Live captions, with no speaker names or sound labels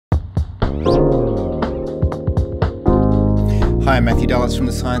Hi, I'm Matthew Dulles from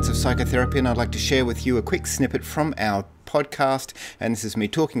the Science of Psychotherapy, and I'd like to share with you a quick snippet from our podcast, and this is me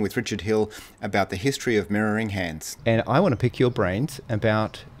talking with Richard Hill about the history of mirroring hands. And I want to pick your brains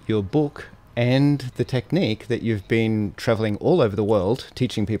about your book and the technique that you've been traveling all over the world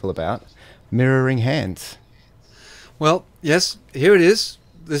teaching people about, mirroring hands. Well, yes, here it is.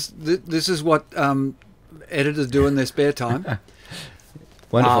 This is what editors do in their spare time.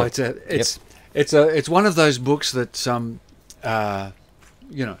 Wonderful. It's one of those books that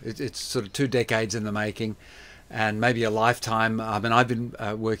it's sort of 2 decades in the making, and maybe a lifetime. I mean, I've been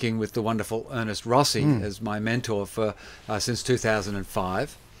working with the wonderful Ernest Rossi as my mentor for since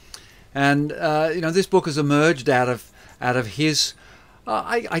 2005, and this book has emerged out of his,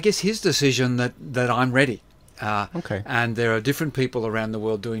 I guess, his decision that I'm ready. Okay. And there are different people around the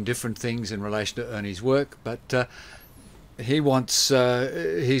world doing different things in relation to Ernie's work, but he wants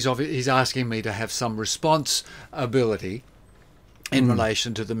he's asking me to have some responsibility in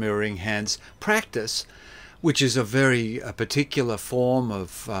relation to the mirroring hands practice, which is a very particular form of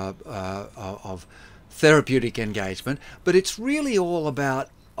therapeutic engagement, but it's really all about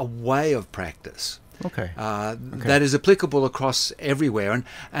a way of practice. Okay. That is applicable across everywhere,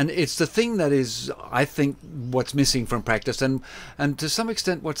 and it's the thing that is, I think, what's missing from practice, and to some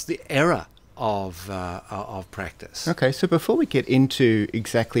extent what's the error of practice. Okay, so before we get into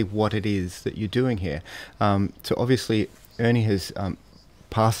exactly what it is that you're doing here, so obviously Ernie has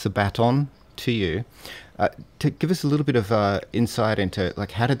passed the baton to you. To give us a little bit of insight into,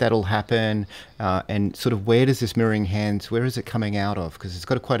 like, how did that all happen, and sort of where does this mirroring hands, where is it coming out of? Because it's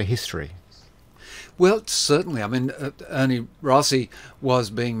got quite a history. Well, certainly. I mean, Ernie Rossi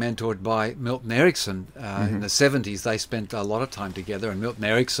was being mentored by Milton Erickson in the 70s. They spent a lot of time together, and Milton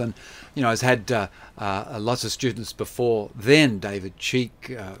Erickson, has had lots of students before then, David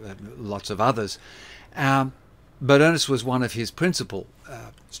Cheek, lots of others. But Ernest was one of his principal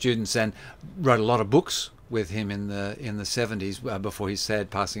students and wrote a lot of books with him in the 70s before his sudden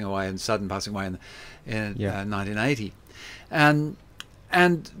passing away in 1980.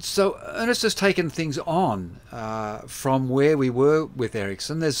 And so Ernest has taken things on from where we were with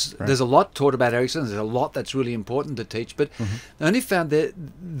Erickson. There's a lot taught about Erickson. There's a lot that's really important to teach, but Ernie found that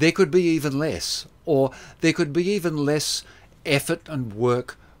there could be even less, or there could be even less effort and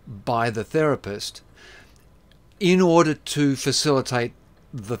work by the therapist in order to facilitate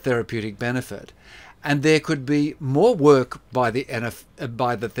the therapeutic benefit. And there could be more work by the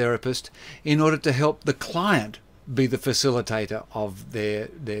therapist in order to help the client be the facilitator of their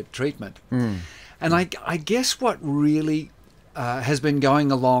treatment. And I guess what really has been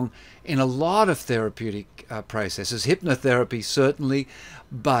going along in a lot of therapeutic processes, hypnotherapy certainly,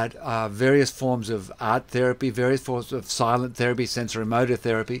 but various forms of art therapy, various forms of silent therapy, sensorimotor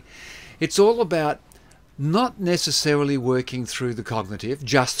therapy, it's all about not necessarily working through the cognitive,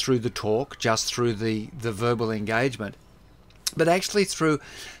 just through the talk, just through the verbal engagement, but actually through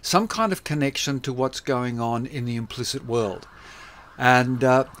some kind of connection to what's going on in the implicit world. And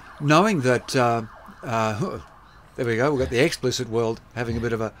knowing that, there we go, we've got the explicit world having a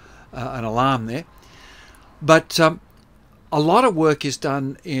bit of an alarm there. But a lot of work is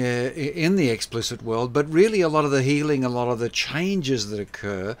done in the explicit world, but really a lot of the healing, a lot of the changes that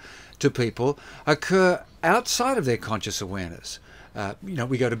occur to people occur outside of their conscious awareness.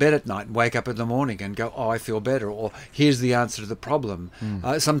 We go to bed at night and wake up in the morning and go, oh, I feel better, or here's the answer to the problem.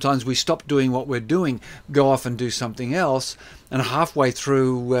 Sometimes we stop doing what we're doing, go off and do something else, and halfway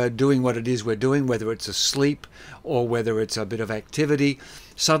through doing what it is we're doing, whether it's a sleep or whether it's a bit of activity,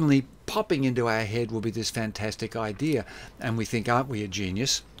 suddenly popping into our head will be this fantastic idea, and we think, aren't we a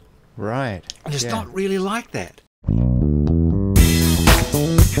genius? Right. And it's not really like that.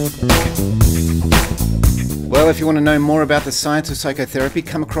 Well, if you want to know more about the science of psychotherapy,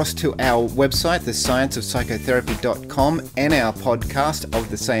 come across to our website, thescienceofpsychotherapy.com, and our podcast of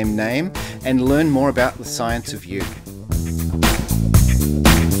the same name, and learn more about the science of you.